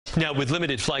Now, with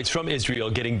limited flights from Israel,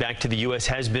 getting back to the U.S.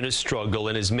 has been a struggle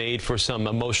and has made for some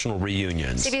emotional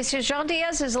reunions. CBS 2's John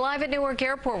Diaz is live at Newark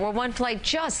Airport, where one flight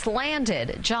just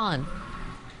landed. John.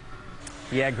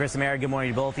 Yeah, Chris and Mary, good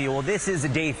morning to both of you. Well, this is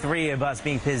day 3 of us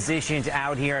being positioned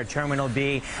out here at Terminal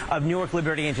B of Newark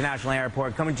Liberty International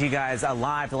Airport, coming to you guys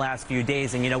live the last few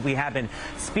days. And, you know, we have been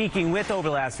speaking with, over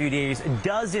the last few days,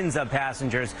 dozens of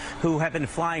passengers who have been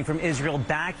flying from Israel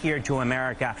back here to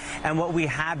America. And what we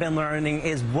have been learning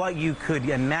is what you could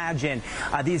imagine.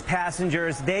 These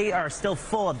passengers, they are still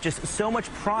full of just so much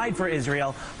pride for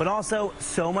Israel, but also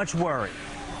so much worry.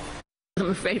 I'm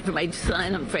afraid for my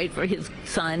son. I'm afraid for his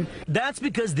son. That's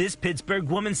because this Pittsburgh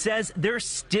woman says they're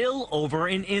still over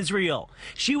in Israel.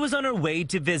 She was on her way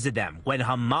to visit them when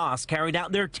Hamas carried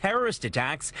out their terrorist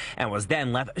attacks and was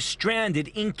then left stranded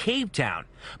in Cape Town.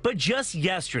 But just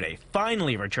yesterday,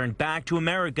 finally returned back to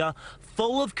America,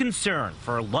 full of concern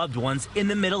for her loved ones in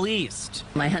the Middle East.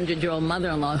 My 100-year-old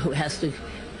mother-in-law, who has to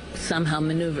somehow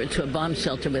maneuver to a bomb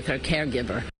shelter with her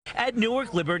caregiver. At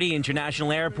Newark Liberty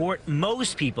International Airport,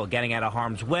 most people getting out of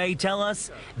harm's way tell us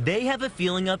they have a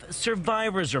feeling of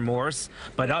survivor's remorse,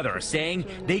 but others saying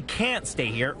they can't stay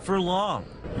here for long.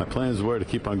 My plans were to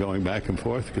keep on going back and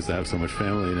forth because I have so much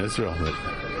family in Israel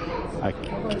that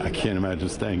I can't imagine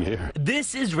staying here.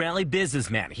 This Israeli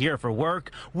businessman here for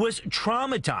work was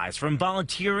traumatized from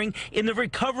volunteering in the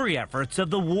recovery efforts of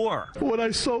the war. What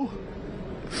I saw,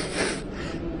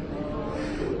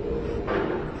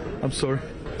 I'm sorry.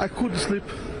 I couldn't sleep.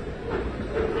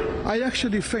 I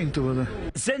actually fainted over there.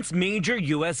 Since major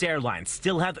U.S. airlines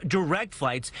still have direct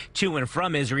flights to and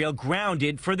from Israel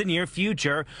grounded for the near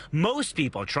future, most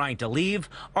people trying to leave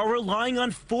are relying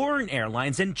on foreign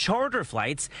airlines and charter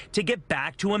flights to get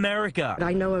back to America.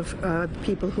 I know of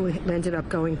people who ended up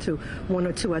going to 1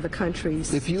 or 2 other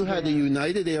countries. If you had a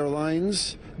United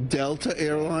Airlines, Delta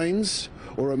Airlines,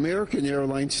 or American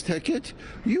Airlines ticket,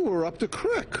 you were up the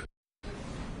creek.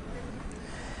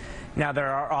 Now,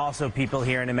 there are also people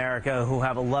here in America who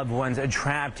have loved ones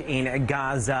trapped in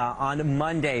Gaza. On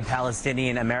Monday,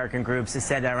 Palestinian American groups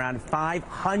said that around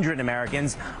 500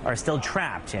 Americans are still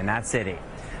trapped in that city.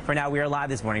 For now, we are live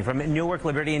this morning from Newark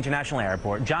Liberty International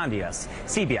Airport. John Diaz,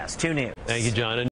 CBS 2 News. Thank you, John.